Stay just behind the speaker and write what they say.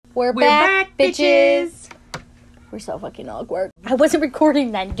We're back, bitches. We're so fucking awkward. I wasn't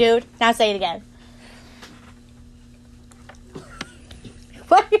recording then, dude. Now say it again.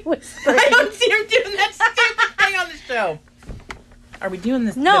 Why are you whispering? I don't see him doing that stupid thing on the show. Are we doing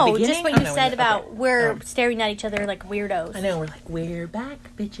this? No, the just what you said about we're staring at each other like weirdos. I know, we're like, we're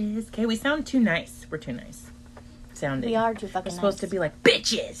back, bitches. Okay, we sound too nice. We're too nice. Sounding. We are too fucking nice. We're supposed to be like,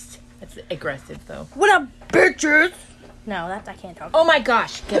 bitches. That's aggressive, though. What up, bitches? No, I can't talk. Oh my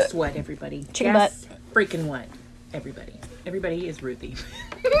gosh. Guess what, everybody? Chicken Guess butt. Freaking what? Everybody. Everybody is Ruthie.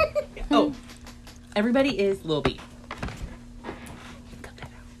 Oh. Everybody is Lil B. Cut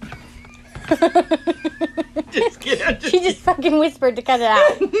that out. Just kidding. She just fucking whispered to cut it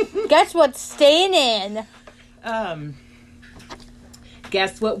out. Guess what's staying in?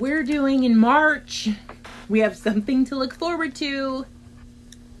 Guess what we're doing in March? We have something to look forward to.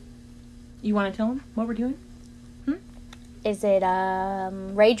 You want to tell them what we're doing? Is it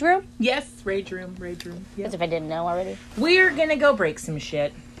Rage Room? Yes, Rage Room. Yep. As if I didn't know already. We're gonna go break some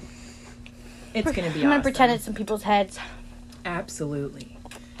shit. It's gonna be awesome. I'm gonna pretend it's in people's heads. Absolutely.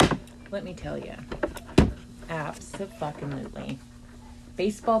 Let me tell you. Abso-fucking-lutely.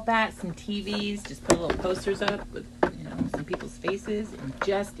 Baseball bats, some TVs, just put little posters up with, some people's faces and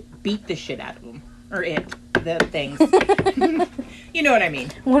just beat the shit out of them. Or the things. You know what I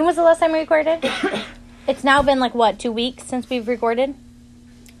mean. When was the last time we recorded? It's now been 2 weeks since we've recorded?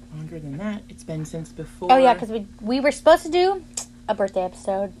 Longer than that. It's been since before. Oh yeah, because we were supposed to do a birthday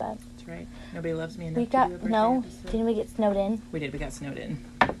episode, but... That's right. Nobody loves me enough we to do a birthday episode. Didn't we get snowed in? We did. We got snowed in.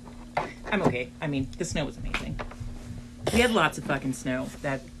 I'm okay. I mean, the snow was amazing. We had lots of fucking snow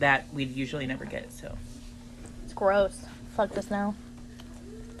that we'd usually never get, so... It's gross. Fuck the snow.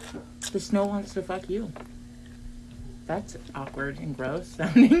 The snow wants to fuck you. That's awkward and gross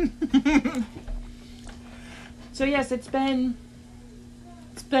sounding. So yes, it's been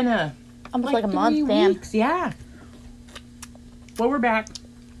almost like a 3 month, damn. weeks, yeah. Well, we're back.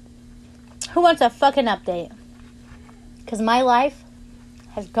 Who wants a fucking update? Because my life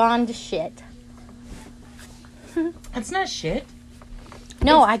has gone to shit. That's not shit.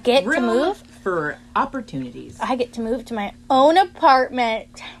 No, It's I get to room move. for opportunities. I get to move to my own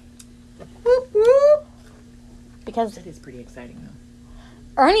apartment. Whoop, whoop. Because That is pretty exciting,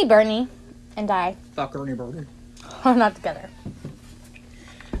 though. Ernie Bernie and I Fuck Ernie Bernie. are not together.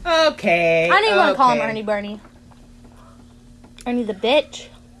 Okay. I don't even want to call him Ernie Bernie. Ernie the bitch.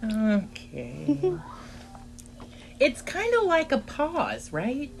 Okay. It's kind of like a pause,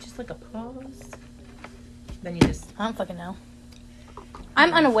 right? Just like a pause. Then you just... I don't fucking know.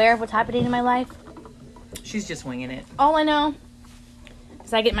 I'm unaware of what's happening in my life. She's just winging it. All I know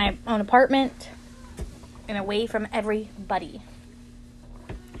is I get my own apartment and away from everybody.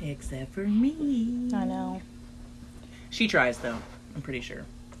 Except for me. I know. She tries, though. I'm pretty sure.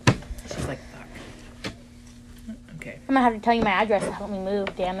 She's like, fuck. Okay. I'm gonna have to tell you my address to help me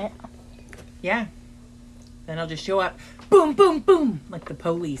move, damn it. Yeah. Then I'll just show up. Boom, boom, boom. Like the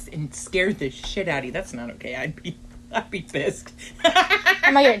police and scare the shit out of you. That's not okay. I'd be pissed.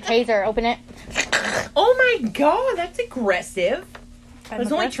 I'm gonna get a taser, open it. Oh my god, that's aggressive. I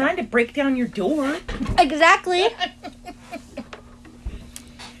was only trying to break down your door. Exactly.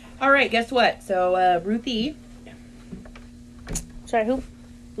 Alright, guess what? So, Ruthie. Sorry, who?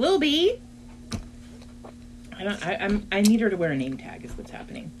 Lil B. I need her to wear a name tag is what's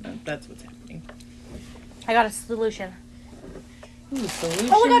happening. That's what's happening. I got a solution. Ooh, solutions.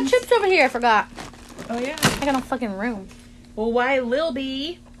 Oh, I got chips over here, I forgot. Oh, yeah. I got no fucking room. Well, while Lil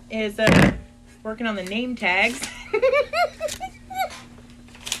B is working on the name tags,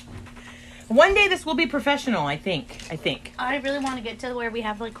 one day this will be professional, I think. I really want to get to where we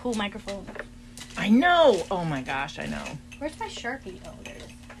have cool microphones. I know. Oh my gosh, I know. Where's my Sharpie? Oh, there it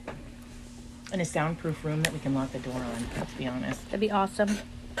is. In a soundproof room that we can lock the door on, let's be honest. That'd be awesome.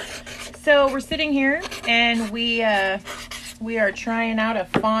 So we're sitting here and we are trying out a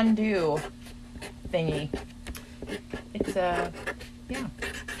fondue thingy. It's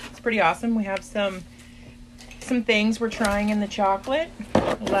it's pretty awesome. We have some things we're trying in the chocolate,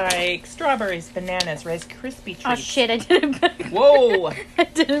 like strawberries, bananas, Rice Krispie treats. Oh shit, I did it back. Whoa! I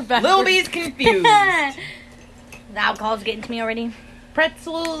did it back. Lil B's confused. The alcohol's getting to me already.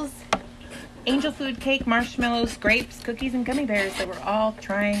 Pretzels, angel food cake, marshmallows, grapes, cookies, and gummy bears that we're all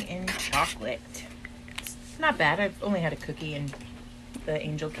trying in chocolate. It's not bad. I've only had a cookie and the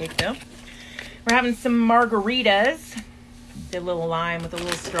angel cake though. We're having some margaritas. Did a little lime with a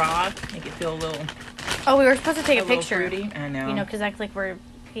little straw. Make it feel a little... Oh, we were supposed to take a picture. Fruity. I know. Because act like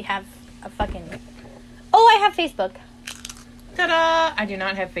we have a fucking... Oh, I have Facebook. Ta-da! I do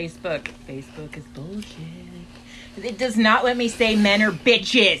not have Facebook. Facebook is bullshit. It does not let me say men are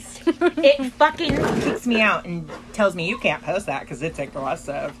bitches. It fucking kicks me out and tells me you can't post that because it's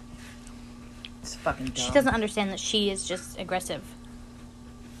aggressive. It's fucking dumb. She doesn't understand that she is just aggressive.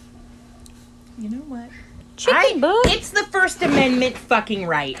 You know what? Chicken boo. It's the First Amendment fucking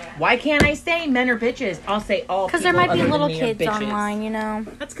right. Why can't I say men are bitches? I'll say all people. Because there might be other little than me are kids bitches. online, you know.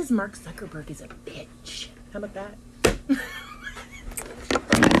 That's because Mark Zuckerberg is a bitch. How about that? It's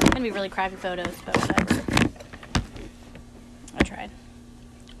gonna be really crappy photos, but I tried.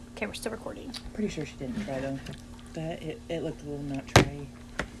 Okay, we're still recording. Pretty sure she didn't try though. But it looked a little not try.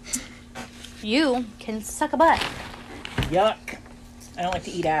 You can suck a butt. Yuck. I don't like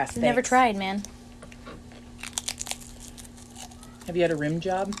to eat ass. You've never tried, man. Have you had a rim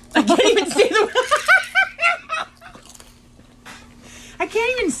job? I can't even say the I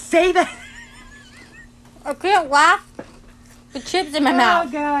can't even say that. I can't laugh. The chips in my mouth.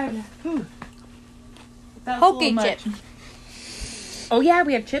 Oh, God. Whew. Pokey chips. Oh, yeah,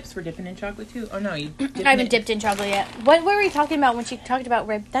 we have chips for dipping in chocolate, too. Oh, no, you dipped I haven't dipped in chocolate yet. What were we talking about when she talked about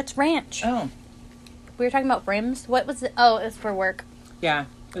rib? That's ranch. Oh. We were talking about rims. What was it? Oh, it was for work. Yeah,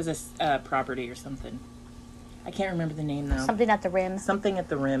 it was a property or something. I can't remember the name, though. Something at the rim. Something at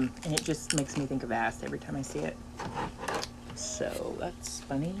the rim, and it just makes me think of ass every time I see it. So, that's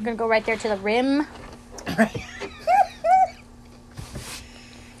funny. We're going to go right there to the rim. Right.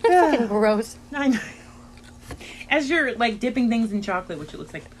 That's fucking gross. I know. As you're, like, dipping things in chocolate, which it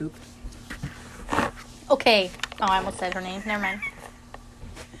looks like poop. Okay. Oh, I almost said her name. Never mind.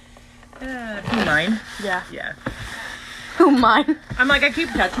 Who, mine? Yeah. Yeah. Who, mine? I'm like, I keep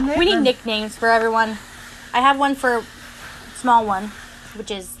touching it. We need nicknames for everyone. I have one for small one, which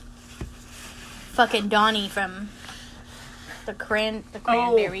is fucking Donnie from the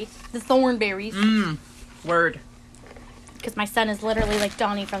cranberries. The thornberries. Word. Because my son is literally like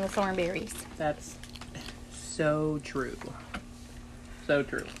Donnie from the thornberries. That's so true. So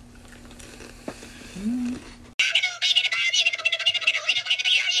true.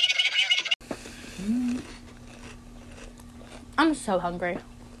 I'm so hungry.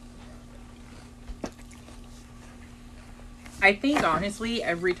 I think, honestly,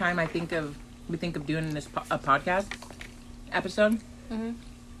 every time we think of doing this a podcast episode,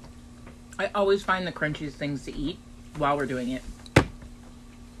 I always find the crunchiest things to eat while we're doing it.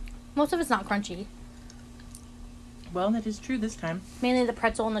 Most of it's not crunchy. Well, that is true this time. Mainly the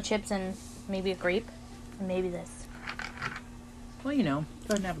pretzel and the chips and maybe a grape. And maybe this. Well, you know,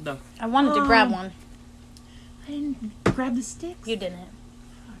 go ahead and have the... I wanted to grab one. I didn't grab the sticks. You didn't.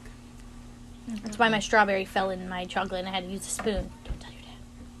 That's why my strawberry fell in my chocolate and I had to use a spoon. Don't tell your dad.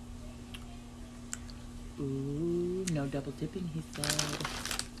 Ooh, no double dipping, he said.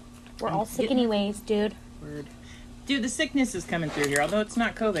 We're all sick anyways, dude. Word. Dude, the sickness is coming through here, although it's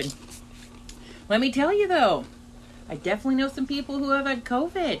not COVID. Let me tell you, though. I definitely know some people who have had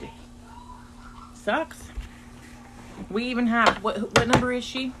COVID. Sucks. We even have... What number is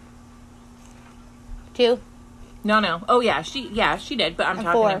she? 2. No. Oh, yeah, she did, but I'm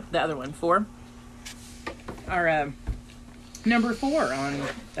talking 4. about the other one. 4. Our, number 4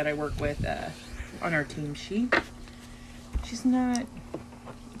 that I work with, on our team, she's not...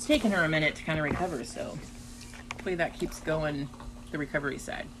 It's taken her a minute to kind of recover, so hopefully that keeps going the recovery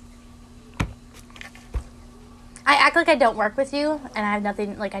side. I act like I don't work with you, and I have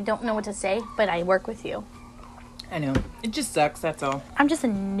nothing, like, I don't know what to say, but I work with you. I know. It just sucks, that's all. I'm just a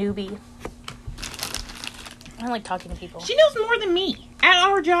newbie. I don't like talking to people. She knows more than me. At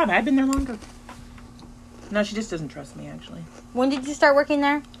our job. I've been there longer. No, she just doesn't trust me, actually. When did you start working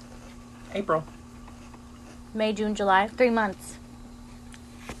there? April. May, June, July. 3 months.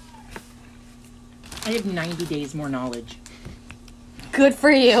 I have 90 days more knowledge. Good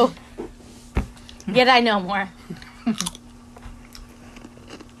for you. Yet I know more.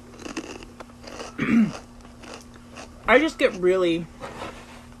 I just get really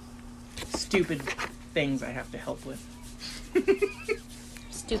stupid things I have to help with.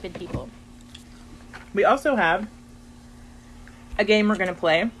 Stupid people. We also have a game we're going to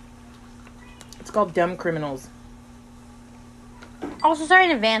play. It's called Dumb Criminals. Also, sorry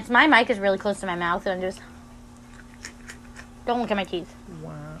in advance. My mic is really close to my mouth, and just... Don't look at my teeth.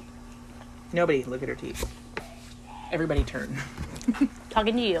 Wow. Nobody look at her teeth. Everybody turn.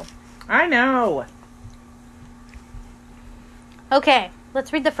 Talking to you. I know. Okay,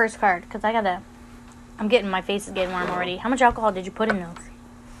 let's read the first card, because I'm getting, my face is getting warm already. How much alcohol did you put in those?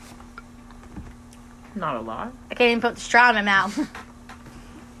 Not a lot. I can't even put the straw in my mouth.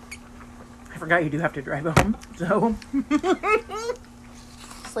 I forgot you do have to drive home, so...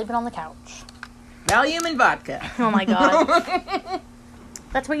 Sleeping on the couch. Valium and vodka. Oh my god.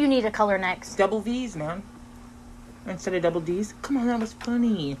 That's what you need to color next. Double V's, man. instead of double D's. Come on, that was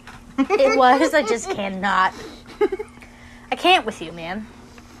funny. It was. I just cannot. I can't with you, man.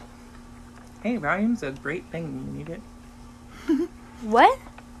 Hey, Valium's a great thing when you need it. What?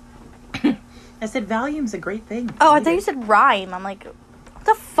 I said Valium's a great thing. Oh, I thought you said rhyme. I'm like, what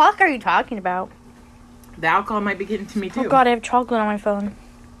the fuck are you talking about? The alcohol might be getting to me, too. Oh, God, I have chocolate on my phone.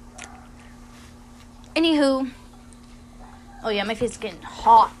 Anywho. Oh, yeah, my face is getting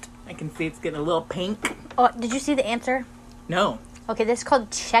hot. I can see it's getting a little pink. Oh, did you see the answer? No. Okay, this is called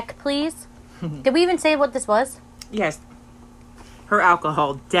Check Please. Did we even say what this was? Yes. Her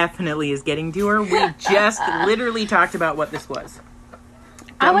alcohol definitely is getting to her. We just literally talked about what this was.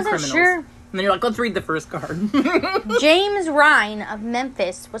 I wasn't sure. And then you're like, let's read the first card. James Ryan of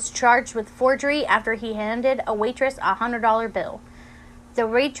Memphis was charged with forgery after he handed a waitress a $100 bill. The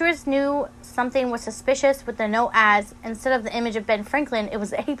waitress knew something was suspicious with the note as, instead of the image of Ben Franklin, it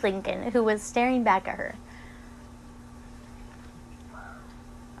was Abe Lincoln who was staring back at her.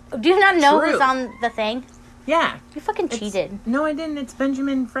 Do you not know who's on the thing? Yeah. You fucking cheated. No, I didn't. It's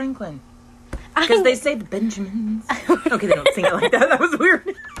Benjamin Franklin. Because they say the Benjamins. Okay, they don't sing it like that. That was weird.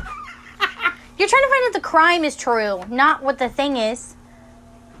 You're trying to find out the crime is true, not what the thing is.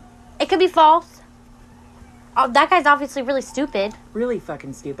 It could be false. Oh, that guy's obviously really stupid. Really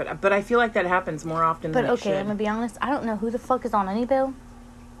fucking stupid. But I feel like that happens more often than it should. But okay, I'm going to be honest. I don't know who the fuck is on any bill.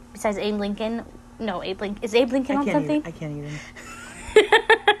 Besides Abe Lincoln. No, Abe Lincoln. Is Abe Lincoln on something? I can't even.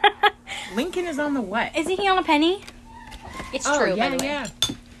 Lincoln is on the what? Isn't he on a penny? It's true, by the way. Yeah.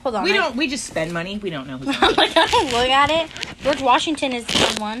 Hold on. We just spend money. We don't know who's on I'm like, I don't look at it. George Washington is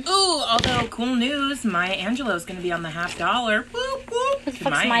on one. Ooh, although, cool news. Maya Angelou's going to be on the $50. Whoop, whoop. Who the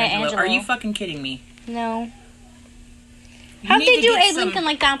fuck's Maya Angelou? Are you fucking kidding me? No. How'd they do Abe Lincoln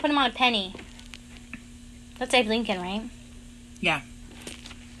like that and put him on a penny? That's Abe Lincoln, right? Yeah.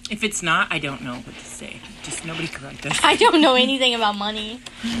 If it's not, I don't know what to say. Just nobody correct us. I don't know anything about money.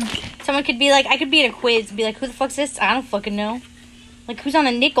 Someone could be like, I could be in a quiz and be like, who the fuck's this? I don't fucking know. Like, who's on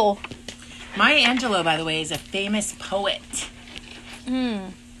a nickel? Maya Angelou, by the way, is a famous poet.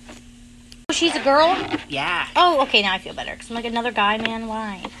 Oh, she's a girl? Yeah. Oh, okay, now I feel better. Because I'm like, another guy, man,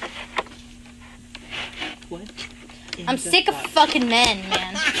 why? What? I'm sick of fucking men,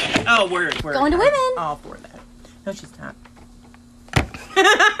 man. Oh, word. Going to women. All for that. No, she's not.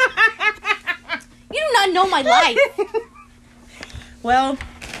 You do not know my life. Well,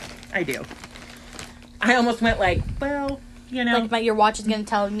 I do. I almost went like, well, you know. Like, your watch is going to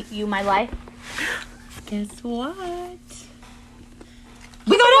tell you my life. Guess what?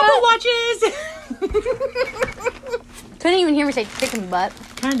 We got Apple Watches! Couldn't even hear me say chicken butt.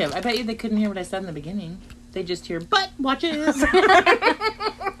 Kind of. I bet you they couldn't hear what I said in the beginning. They just hear butt watches.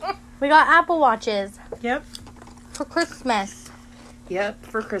 We got Apple Watches. Yep. For Christmas. Yep,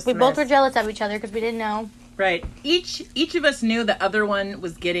 for Christmas. We both were jealous of each other because we didn't know. Right. Each of us knew the other one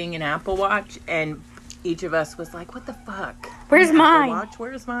was getting an Apple Watch, and each of us was like, what the fuck? Where's mine? Apple Watch?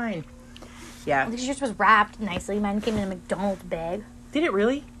 Where's mine? Yeah. At least yours was wrapped nicely. Mine came in a McDonald's bag. Did it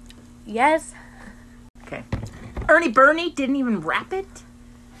really? Yes. Okay. Ernie Bernie didn't even wrap it?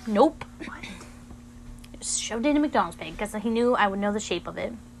 Nope. What? Just shoved it in a McDonald's bag because he knew I would know the shape of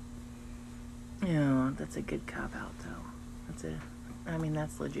it. Yeah, that's a good cop-out, though.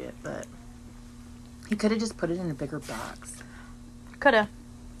 That's legit, but he could have just put it in a bigger box. Coulda.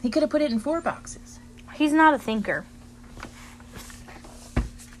 He could have put it in 4 boxes. He's not a thinker.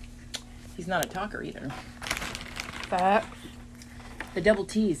 He's not a talker, either. But The double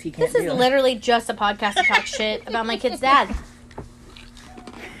T's he can't this do. is literally just a podcast to talk shit about my kid's dad.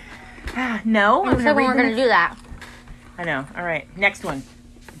 No. I said we weren't going to do that. I know. All right. Next one.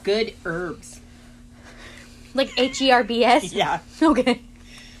 Good herbs. Like HERBS? Yeah. Okay.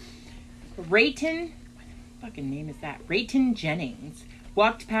 Rayton, what the fucking name is that? Rayton Jennings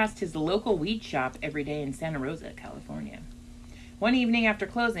walked past his local weed shop every day in Santa Rosa, California. One evening after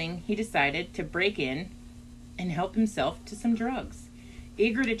closing, he decided to break in and help himself to some drugs.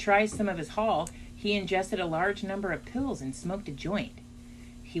 Eager to try some of his haul, he ingested a large number of pills and smoked a joint.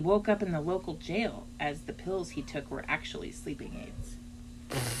 He woke up in the local jail as the pills he took were actually sleeping aids.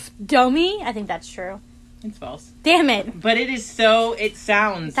 Dummy? I think that's true. It's false. Damn it. But it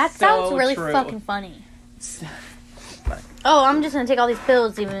sounds That so sounds really true. fucking funny. Oh, I'm just gonna take all these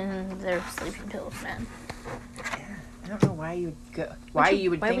pills, even if they're sleeping pills, man. I don't know why you would go. Why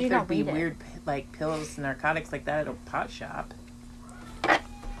you would why would think you there'd not be read it? weird like pills, narcotics like that at a pot shop.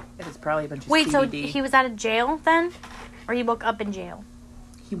 It's probably a bunch of Wait, so CBD. he was out of jail then? Or he woke up in jail?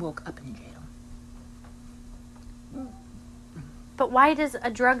 He woke up in jail. But why does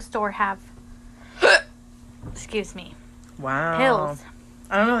a drugstore have... Excuse me. Wow. Pills?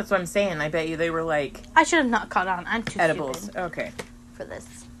 I don't know. That's what I'm saying. I bet you they were like... I should have not caught on. I'm too edibles. stupid Okay. for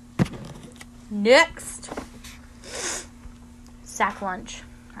this. Next. Sack lunch.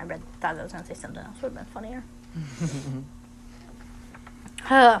 Thought I was going to say something else. Would have been funnier.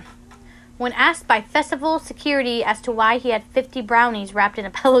 When asked by festival security as to why he had 50 brownies wrapped in a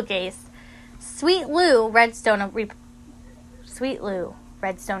pillowcase, Sweet Lou Redstone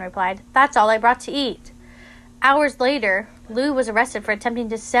replied, "That's all I brought to eat." Hours later, Lou was arrested for attempting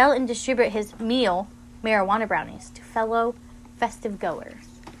to sell and distribute his meal, marijuana brownies, to fellow festive goers.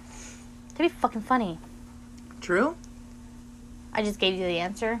 That'd be fucking funny. True? I just gave you the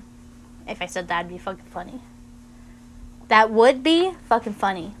answer. If I said that'd be fucking funny. That would be fucking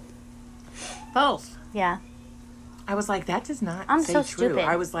funny. False. Yeah. I was like, that does not I'm say so true. stupid.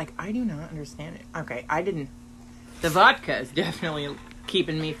 I was like, I do not understand it. Okay, I didn't. The vodka is definitely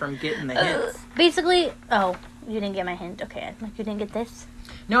keeping me from getting the hints. Basically, oh, you didn't get my hint. Okay, like you didn't get this?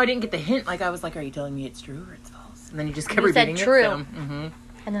 No, I didn't get the hint. Like, I was like, are you telling me it's true or it's false? And then you just kept You said repeating true. it. So, mm-hmm.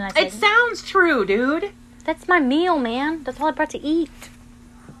 And then I said, It sounds true, dude. that's my meal, man. That's all I brought to eat.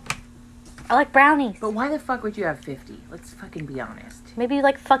 I like brownies. But why the fuck would you have 50? Let's fucking be honest. Maybe you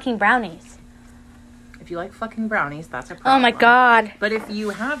like fucking brownies. If you like fucking brownies, that's a problem. Oh my god. But if you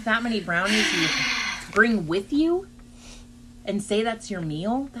have that many brownies you bring with you and say that's your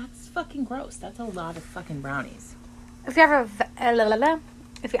meal, that's fucking gross. That's a lot of fucking brownies. If you're at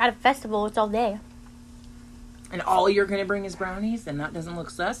a festival, it's all day. And all you're going to bring is brownies and that doesn't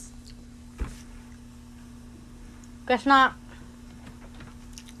look sus? Guess not.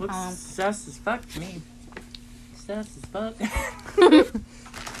 Looks sus as fuck to me. Sus as fuck.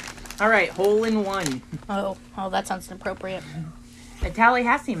 Alright, hole in one. Oh, that sounds inappropriate. A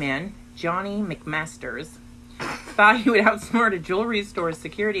Tallahassee man, Johnny McMasters, thought he would outsmart a jewelry store's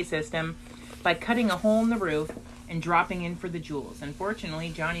security system by cutting a hole in the roof and dropping in for the jewels. Unfortunately,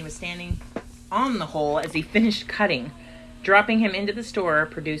 Johnny was standing on the hole as he finished cutting, dropping him into the store,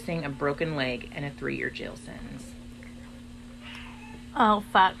 producing a broken leg and a 3-year jail sentence. Oh,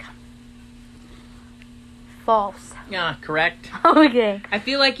 fuck. False. Yeah, correct. Okay. I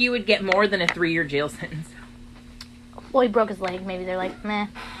feel like you would get more than a 3-year jail sentence. Well, he broke his leg. Maybe they're like, meh.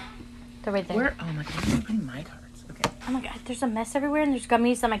 They're right there. Where? Oh my god, I'm putting my cards. Okay. Oh my god, there's a mess everywhere and there's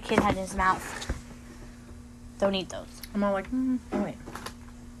gummies that my kid had in his mouth. Don't eat those. I'm all like, oh wait.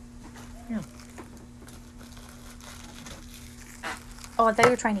 Yeah. Oh, I thought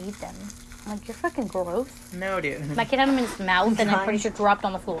you were trying to eat them. I'm like, you're fucking gross. No, dude. My kid had them in his mouth and I'm pretty sure dropped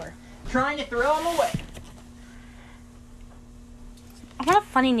on the floor. Trying to throw them away. I want a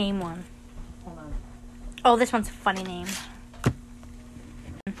funny name one. Hold on. Oh, this one's a funny name.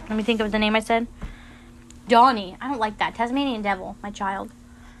 Let me think of the name I said. Donnie. I don't like that. Tasmanian Devil, my child.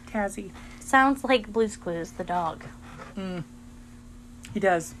 Cassie. Sounds like Blue's Clues, the dog. He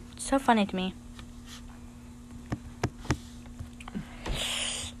does. So funny to me.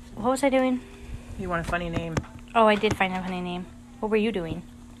 What was I doing? You want a funny name? Oh, I did find a funny name. What were you doing?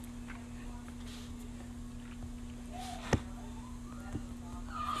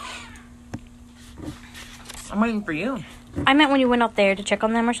 I'm waiting for you. I meant when you went up there to check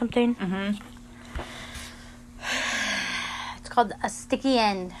on them or something. Mm-hmm. It's called a sticky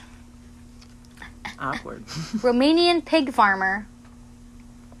end. Awkward. Romanian pig farmer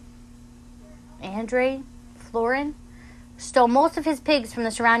Andrei Florin stole most of his pigs from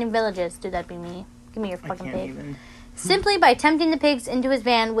the surrounding villages. Dude, that'd be me. Give me your fucking I can't pig. even. Simply by tempting the pigs into his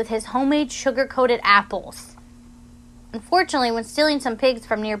van with his homemade sugar-coated apples. Unfortunately, when stealing some pigs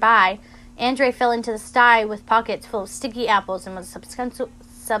from nearby, Andrei fell into the sty with pockets full of sticky apples and was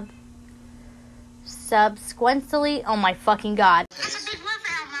subsequently, oh my fucking god,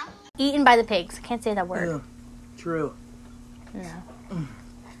 eaten by the pigs. I can't say that word. Ugh. True. No.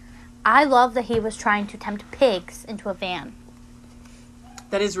 I love that he was trying to tempt pigs into a van.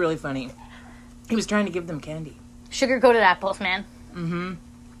 That is really funny. He was trying to give them candy. Sugar-coated apples, man. Mm-hmm.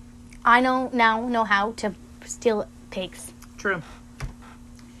 I now know how to steal pigs. True.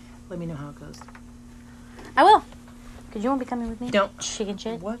 Let me know how it goes. I will. Because you won't be coming with me. Don't. Chicken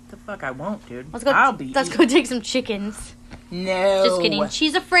shit. What the fuck? I won't, dude. Let's go. Let's go take some chickens. No. Just kidding.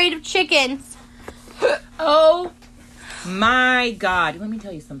 She's afraid of chickens. Oh my god. Let me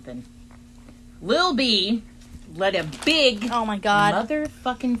tell you something. Lil B let a big Oh my god.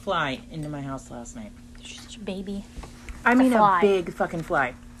 motherfucking fly into my house last night. She's such a baby. I mean, fly. a big fucking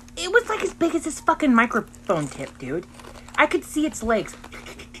fly. It was like as big as this fucking microphone tip, dude. I could see its legs.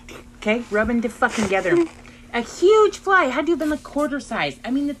 Okay, rubbing to fucking together. A huge fly. It had to have been like quarter size.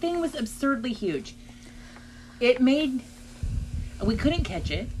 I mean, the thing was absurdly huge. It made... We couldn't catch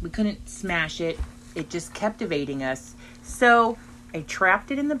it. We couldn't smash it. It just kept evading us. So, I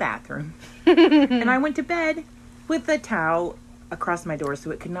trapped it in the bathroom. And I went to bed with a towel across my door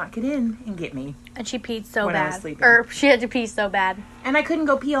so it could not get in and get me. And she peed so when I was bad. sleeping. Or she had to pee so bad. And I couldn't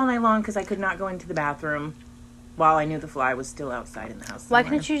go pee all night long because I could not go into the bathroom while I knew the fly was still outside in the house Why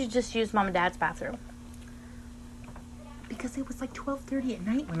somewhere. couldn't you just use Mom and Dad's bathroom? Because it was like 12:30 at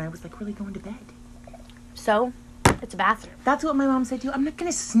night when I was like really going to bed. So, it's a bathroom. That's what my mom said too. I'm not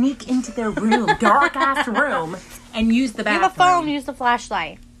going to sneak into their room, dark ass room, and use the You bathroom. have a phone, use the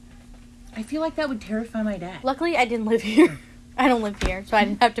flashlight. I feel like that would terrify my dad. Luckily, I didn't live here. I don't live here, so I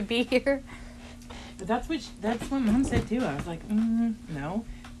didn't have to be here. But that's what Mom said too. I was like, no.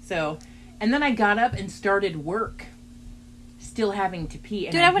 So, and then I got up and started work, still having to pee.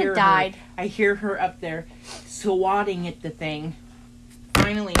 And Dude, I would have died. I hear her up there swatting at the thing.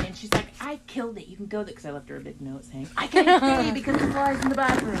 Finally, and she's like, I killed it. You can go there. Because I left her a big note saying, I can't stay because the fly's in the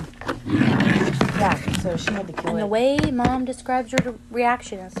bathroom. Yeah, so she had to kill it. And the way Mom describes her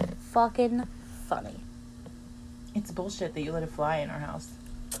reaction is fucking funny. It's bullshit that you let a fly in our house.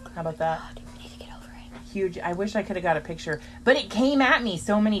 How about that? God, you need to get over it. Huge. I wish I could have got a picture. But it came at me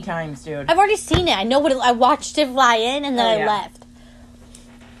so many times, dude. I've already seen it. I know what I watched it fly in and then I left.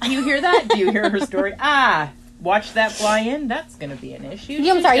 Do you hear that? Do you hear her story? Watch that fly in? That's going to be an issue.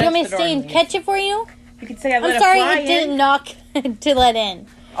 I'm sorry, you want me to stay and catch it for you? You could say I let I'm sorry a fly it didn't in. knock to let in.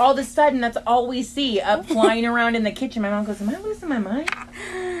 All of a sudden, that's all we see up flying around in the kitchen. My mom goes, am I losing my mind?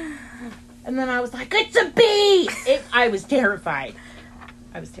 And then I was like, it's a bee! I was terrified.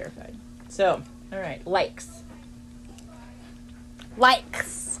 So, all right, likes.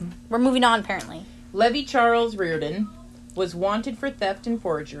 We're moving on, apparently. Levy Charles Reardon was wanted for theft and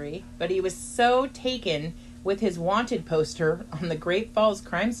forgery, but he was so taken with his wanted poster on the Great Falls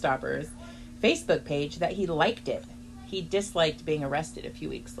Crime Stoppers Facebook page that he liked it. He disliked being arrested a few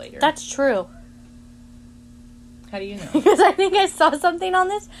weeks later. That's true. How do you know? Because I think I saw something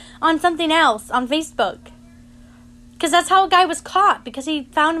on something else on Facebook. Because that's how a guy was caught, because he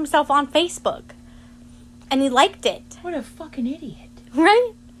found himself on Facebook. And he liked it. What a fucking idiot.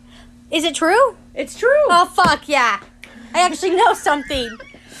 Right? Is it true? It's true. Oh, fuck, yeah. I actually know something.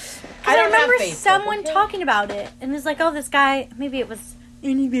 I don't remember have Facebook, someone talking about it. And it's like, oh, this guy, maybe it was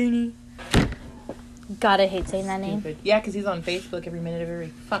Any Beanie. God, I hate saying that name. Yeah, because he's on Facebook every minute of every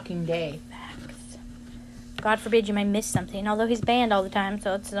fucking day. God forbid you might miss something. Although he's banned all the time,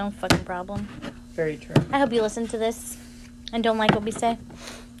 so it's his own fucking problem. Very true. I hope you listen to this and don't like what we say.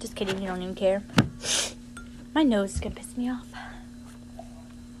 Just kidding, you don't even care. My nose is gonna piss me off.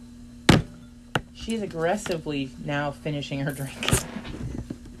 She's aggressively now finishing her drink.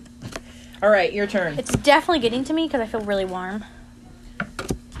 All right, your turn. It's definitely getting to me because I feel really warm.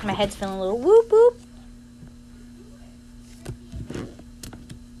 My head's feeling a little whoop whoop. Did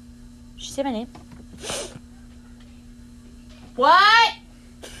she say my name? What?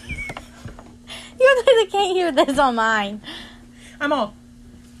 You literally can't hear this on mine. I'm all.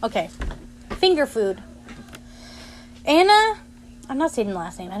 Okay. Finger food. Anna, I'm not saying the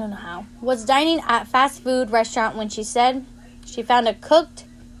last name, I don't know how, was dining at fast food restaurant when she said she found a cooked,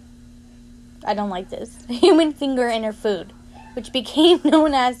 I don't like this, human finger in her food, which became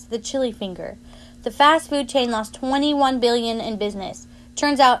known as the chili finger. The fast food chain lost $21 billion in business.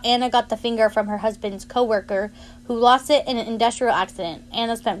 Turns out Anna got the finger from her husband's coworker who lost it in an industrial accident.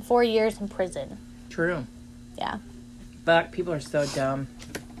 Anna spent 4 years in prison. True. Yeah. Fuck, people are so dumb.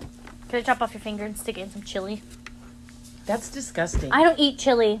 Could I chop off your finger and stick it in some chili? That's disgusting. I don't eat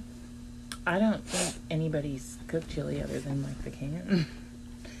chili. I don't think anybody's cooked chili other than like the can.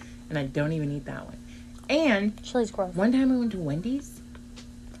 And I don't even eat that one. And Chili's gross. one time we went to Wendy's,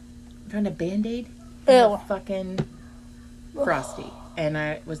 found a Band-Aid, Ew. and a fucking Frosty. And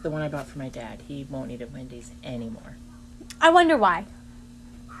I was the one I bought for my dad. He won't eat at Wendy's anymore. I wonder why.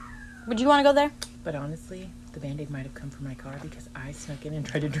 Would you want to go there? But honestly, the Band-Aid might have come from my car because I snuck in and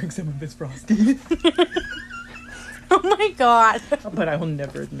tried to drink some of this Frosty. Oh my god. But I will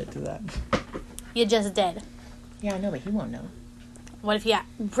never admit to that. You just did. Yeah, I know, but he won't know. What if he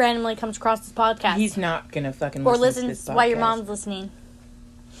randomly comes across this podcast? He's not gonna fucking or listen to listens this podcast. while your mom's listening.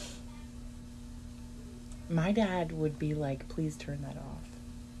 My dad would be like, please turn that off.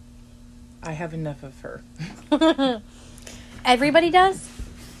 I have enough of her. Everybody does?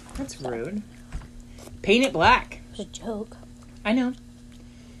 That's rude. Paint it black. It was a joke. I know.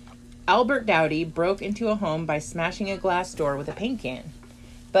 Albert Dowdy broke into a home by smashing a glass door with a paint can.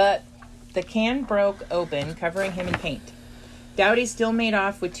 But the can broke open, covering him in paint. Dowdy still made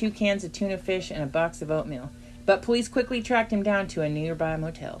off with 2 cans of tuna fish and a box of oatmeal. But police quickly tracked him down to a nearby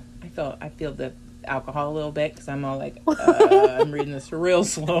motel. I feel the alcohol a little bit because I'm all like, I'm reading this real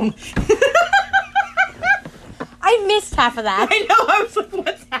slow. I missed half of that. I know. I was like,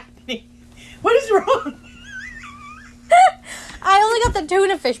 what's happening? What is wrong? I only got the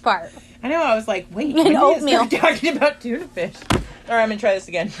tuna fish part. I know. I was like, wait. And oatmeal. Talking about tuna fish. All right, I'm going to try this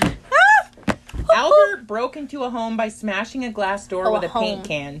again. Albert broke into a home by smashing a glass door with a paint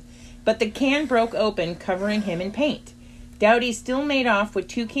can. But the can broke open, covering him in paint. Dowdy still made off with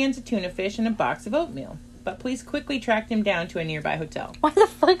 2 cans of tuna fish and a box of oatmeal. But police quickly tracked him down to a nearby hotel. Why the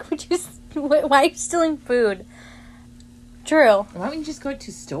fuck would you... Why are you stealing food? True. Why wouldn't you just go to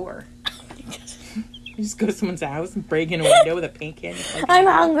a store? You just go to someone's house and break in a window with a paint can. I'm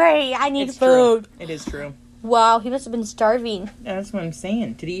hungry. I need food. True. It is true. Wow, he must have been starving. That's what I'm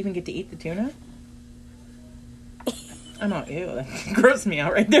saying. Did he even get to eat the tuna? I'm not. Ew, that grossed me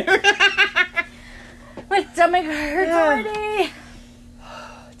out right there. My stomach hurts already.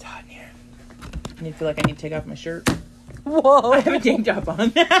 It's hot in here. I feel like I need to take off my shirt. Whoa. I have a tank top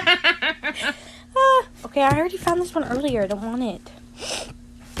on. Okay, I already found this one earlier. I don't want it.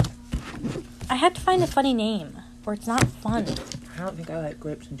 I had to find a funny name, or it's not fun. I don't think I like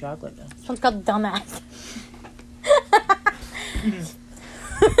grapes and chocolate, though. This one's called Dumbass.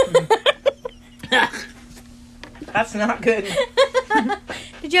 That's not good.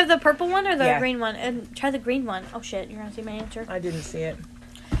 Did you have the purple one or the Yeah. green one? And try the green one. Oh shit, you're gonna see my answer. I didn't see it.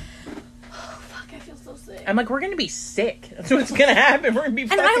 Oh fuck, I feel so sick. I'm like, we're gonna be sick. That's what's gonna happen. We're gonna be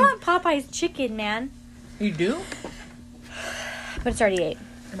And fucking... I want Popeye's chicken, man. You do? But it's already 8.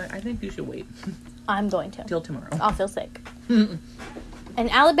 I'm like, I think you should wait I'm going to. till tomorrow. I'll feel sick. An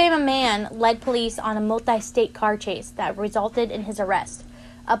Alabama man led police on a multi-state car chase that resulted in his arrest.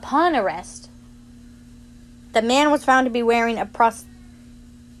 Upon arrest, the man was found to be wearing a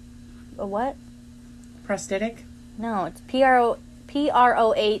what? Prosthetic? No, it's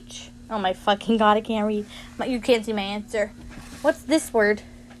P-R-O-H. Oh my fucking god, I can't read. You can't see my answer. What's this word?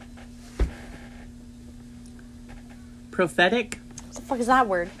 Prophetic? What the fuck is that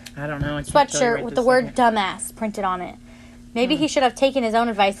word? I don't know. I can't tell you Sweatshirt right with this the word second. dumbass printed on it. Maybe he should have taken his own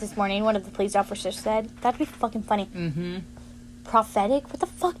advice this morning, one of the police officers said. That'd be fucking funny. Mm-hmm. Prophetic? What the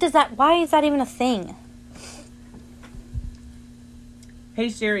fuck does that... Why is that even a thing? Hey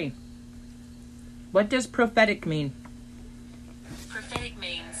Siri. What does prophetic mean? Prophetic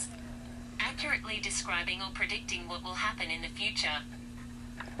means accurately describing or predicting what will happen in the future.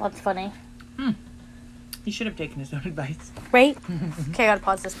 Well, that's funny. He should have taken his own advice. Right? Okay, I gotta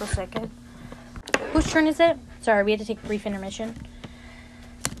pause this for a second. Whose turn is it? Sorry, we had to take a brief intermission.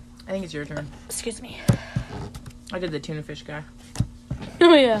 I think it's your turn. Excuse me. I did the tuna fish guy.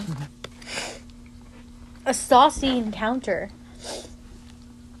 Oh, yeah. A saucy encounter.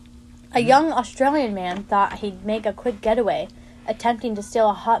 A young Australian man thought he'd make a quick getaway, attempting to steal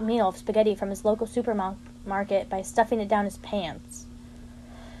a hot meal of spaghetti from his local supermarket by stuffing it down his pants.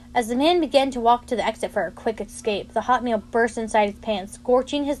 As the man began to walk to the exit for a quick escape, the hot meal burst inside his pants,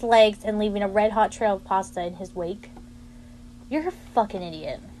 scorching his legs and leaving a red-hot trail of pasta in his wake. You're a fucking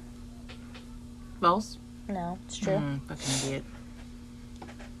idiot. False? No, it's true. Fucking idiot.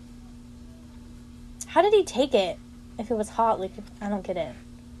 How did he take it if it was hot? Like, I don't get it.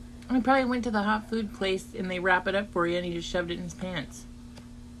 He probably went to the hot food place and they wrap it up for you and he just shoved it in his pants.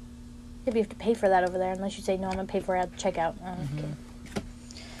 Maybe you have to pay for that over there, unless you say, no, I'm going to pay for it at the checkout. Okay.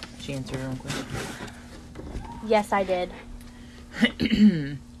 She answered her own question. Yes, I did.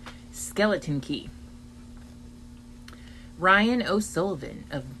 Skeleton key. Ryan O'Sullivan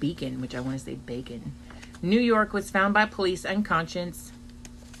of Beacon, which I want to say Bacon, New York, was found by police unconscious.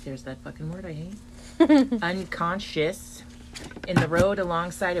 There's that fucking word I hate. Unconscious in the road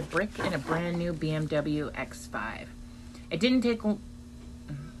alongside a brick and a brand new BMW X5. It didn't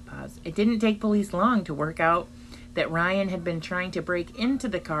take police long to work out that Ryan had been trying to break into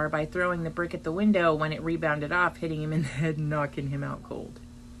the car by throwing the brick at the window when it rebounded off, hitting him in the head and knocking him out cold.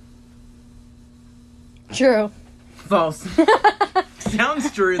 True. False.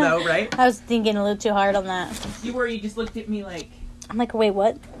 Sounds true though, right? I was thinking a little too hard on that. You just looked at me like... I'm like, wait,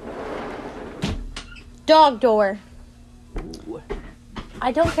 what? Dog door. Ooh.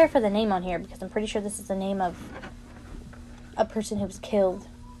 I don't care for the name on here because I'm pretty sure this is the name of a person who was killed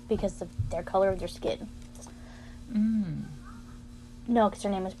because of their color of their skin. No, because her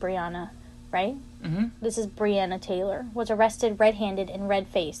name was Brianna, right? Mm-hmm. This is Brianna Taylor. Was arrested red-handed and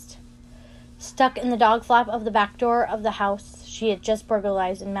red-faced. Stuck in the dog flap of the back door of the house she had just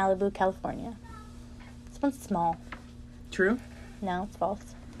burglarized in Malibu, California. This one's small. True? No, it's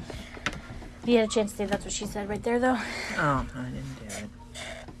false. You had a chance to say that's what she said right there, though. Oh, I didn't do it.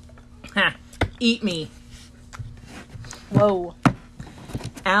 Ha! Eat me. Whoa.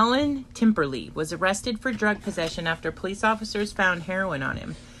 Alan Timperley was arrested for drug possession after police officers found heroin on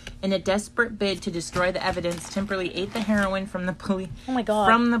him. In a desperate bid to destroy the evidence, temporarily ate the heroin from the Oh my God.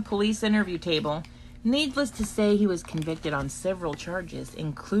 from the police interview table. Needless to say, he was convicted on several charges,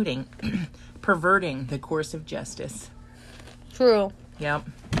 including perverting the course of justice. True. Yep.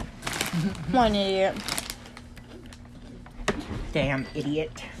 What an idiot. Damn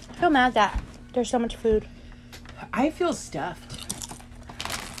idiot. So mad that there's so much food. I feel stuffed.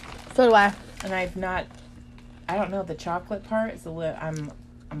 So do I. And I don't know, the chocolate part is I'm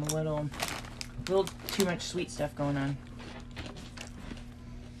a little too much sweet stuff going on.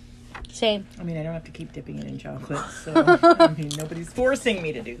 Same. I mean, I don't have to keep dipping it in chocolate, so I mean, nobody's forcing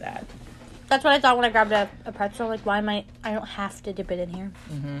me to do that. That's what I thought when I grabbed a pretzel. Like, why am I don't have to dip it in here.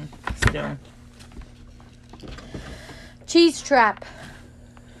 Still. Cheese trap.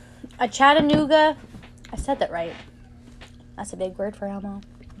 A Chattanooga. I said that right. That's a big word for Elmo.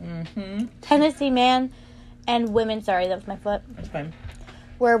 Tennessee man and women. Sorry, that was my foot. That's fine.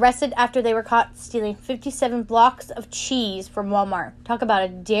 Were arrested after they were caught stealing 57 blocks of cheese from Walmart. Talk about a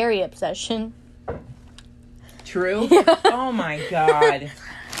dairy obsession. True? Oh my God.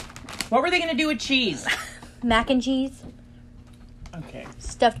 What were they going to do with cheese? Mac and cheese. Okay.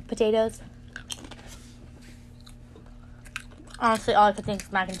 Stuffed potatoes. Honestly, all I could think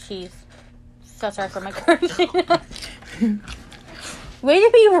is mac and cheese. So sorry for my cursing. Way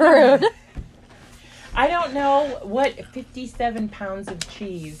to be rude. I don't know what 57 pounds of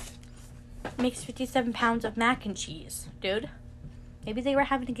cheese Makes 57 pounds of mac and cheese, dude. Maybe they were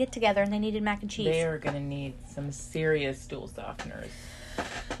having to get together and they needed mac and cheese. They are going to need some serious stool softeners.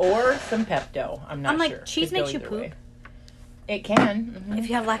 Or some Pepto. I'm not I'm like, sure. cheese Could go makes you either poop. way. It can. If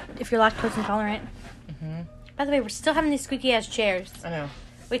you're lactose intolerant. By the way, we're still having these squeaky ass chairs. I know.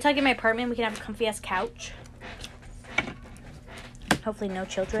 Wait till I get my apartment, we can have a comfy ass couch. Hopefully no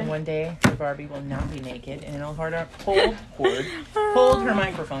children. And one day, the Barbie will not be naked, and it'll hold her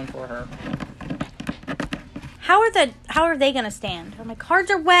microphone for her. How are they gonna stand? Oh, my cards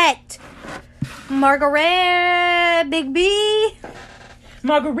are wet. Margaret, Big B.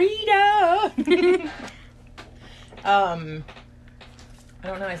 Margarita! I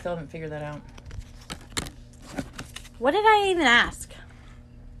don't know. I still haven't figured that out. What did I even ask?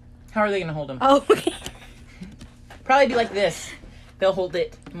 How are they going to hold them? Oh, okay. Probably be like this. They'll hold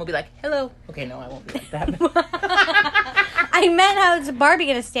it, and we'll be like, hello. Okay, no, I won't be like that. I meant how is Barbie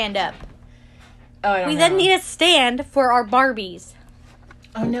gonna stand up? Oh, I don't know. We then need a stand for our Barbies.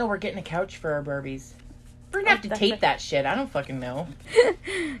 Oh, no, we're getting a couch for our Barbies. We're going to have to tape that shit. I don't fucking know.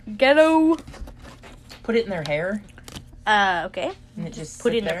 Ghetto. Put it in their hair. Okay. And it just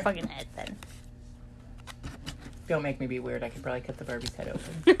Put it in sit their fucking head then. Don't make me be weird. I could probably cut the Barbie's head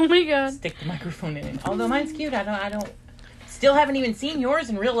open. Oh my God. Stick the microphone in it. Although mine's cute. I don't. Still haven't even seen yours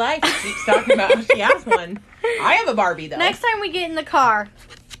in real life. She keeps talking about how she has one. I have a Barbie, though. Next time we get in the car.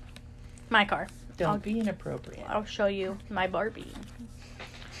 My car. Don't be inappropriate. I'll show you my Barbie.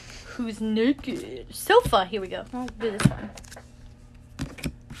 Who's naked? Sofa. Here we go. I'll do this one.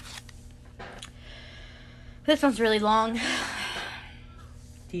 This one's really long.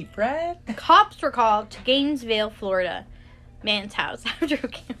 Deep breath. Cops were called to Gainesville, Florida. Man's house. I'm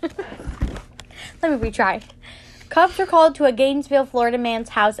joking. Let me retry. Cops were called to a Gainesville, Florida man's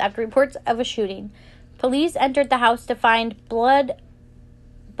house after reports of a shooting. Police entered the house to find blood,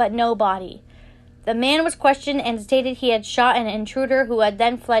 but no body. The man was questioned and stated he had shot an intruder who had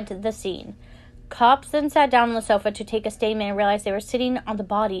then fled to the scene. Cops then sat down on the sofa to take a statement and realized they were sitting on the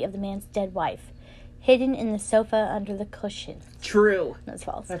body of the man's dead wife, hidden in the sofa under the cushion. True. That's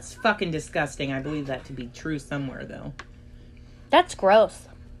false. That's fucking disgusting. I believe that to be true somewhere, though. That's gross.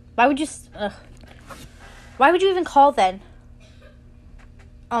 Why would you... Why would you even call then?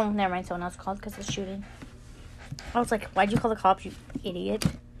 Oh, never mind. Someone else called because of the shooting. I was like, why'd you call the cops, you idiot?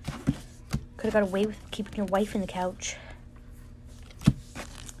 Could have got away with keeping your wife in the couch.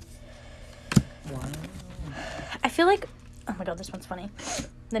 Wow. I feel like... Oh my God, this one's funny.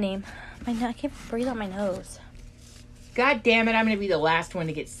 The name. I can't breathe on my nose. God damn it, I'm going to be the last one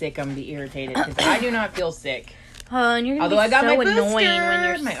to get sick. I'm going to be irritated because I do not feel sick. Oh, and you're going to Although be I got so my booster. annoying when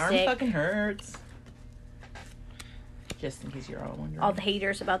you're my sick. arm fucking hurts. Just in case you're all wondering. All the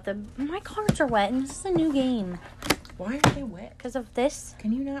haters about the... My cards are wet and this is a new game. Why are they wet? Because of this.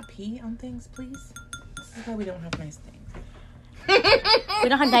 Can you not pee on things, please? This is why we don't have nice things. We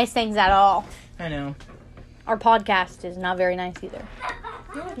don't have nice things at all. I know. Our podcast is not very nice either.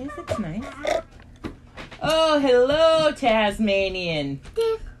 No, it is. It's nice. Oh, hello, Tasmanian.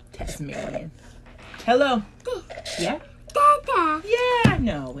 Tasmanian. Hello. Yeah? Dada. Yeah.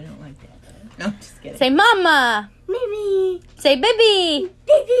 No, we don't like that. No, just kidding. Say mama. Mimi. Say baby.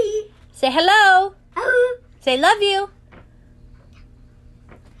 Baby. Say hello. Oh. Say love you.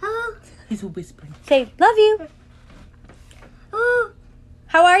 Oh. He's whispering. Say, love you. Ooh.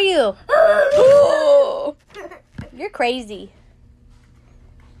 How are you? Ooh. You're crazy.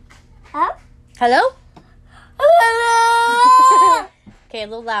 Huh? Hello? Okay, a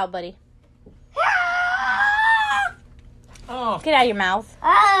little loud, buddy. Oh, Get out of your mouth.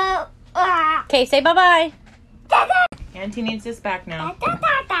 Okay, say bye-bye. Auntie needs this back now.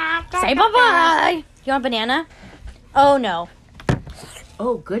 Say bye-bye. You want a banana? Oh, no.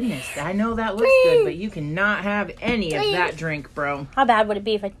 Oh, goodness. I know that looks good, but you cannot have any of that drink, bro. How bad would it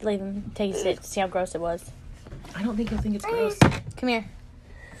be if I leave him taste it to see how gross it was? I don't think you'll think it's gross. Come here.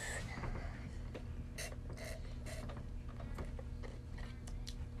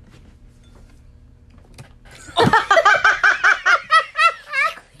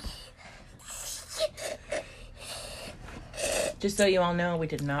 Just so you all know, we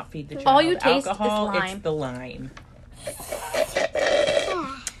did not feed the child All you taste is alcohol. lime. It's the lime.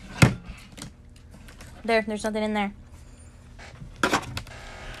 There's nothing in there.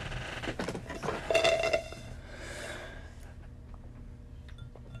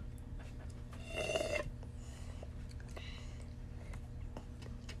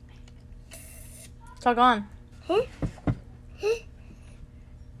 It's all gone.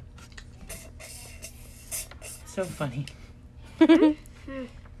 So funny.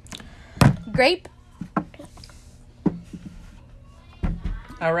 Grape?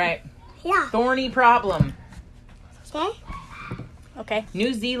 All right. Yeah. Thorny problem. Okay. Okay.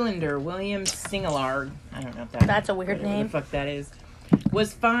 New Zealander William Singalard, I don't know if That's a weird whatever name. the fuck that is,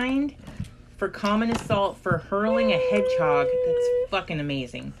 was fined for common assault for hurling a hedgehog. That's fucking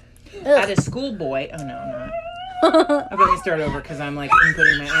amazing. At a schoolboy. Oh no, I'm not. Okay, let me start over because I'm like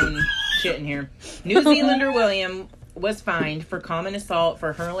inputting my own shit in here. New Zealander William was fined for common assault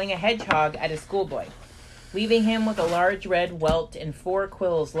for hurling a hedgehog at a schoolboy, leaving him with a large red welt and 4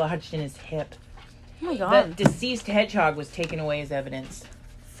 quills lodged in his hip. Oh my The god. deceased hedgehog was taken away as evidence.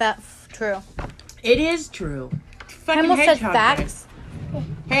 True. It is true. I Fucking almost said hedgehog, facts. guys.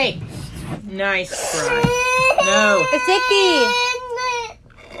 Hey, nice try. No. It's icky.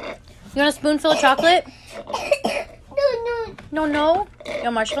 You want a spoonful of chocolate? No. No. You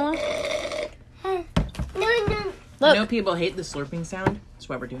want marshmallow? No. I know Look. people hate the slurping sound. That's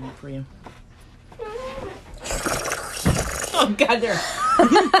why we're doing it for you. Oh, God, there.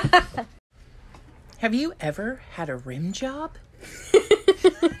 Have you ever had a rim job?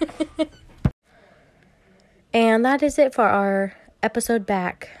 And that is it for our episode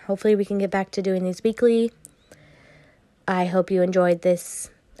back. Hopefully we can get back to doing these weekly. I hope you enjoyed this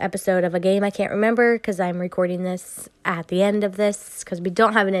episode of a game I can't remember because I'm recording this at the end of this because we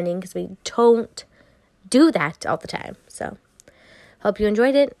don't have an ending because we don't do that all the time. So, hope you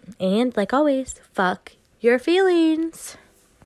enjoyed it. And like always, fuck your feelings.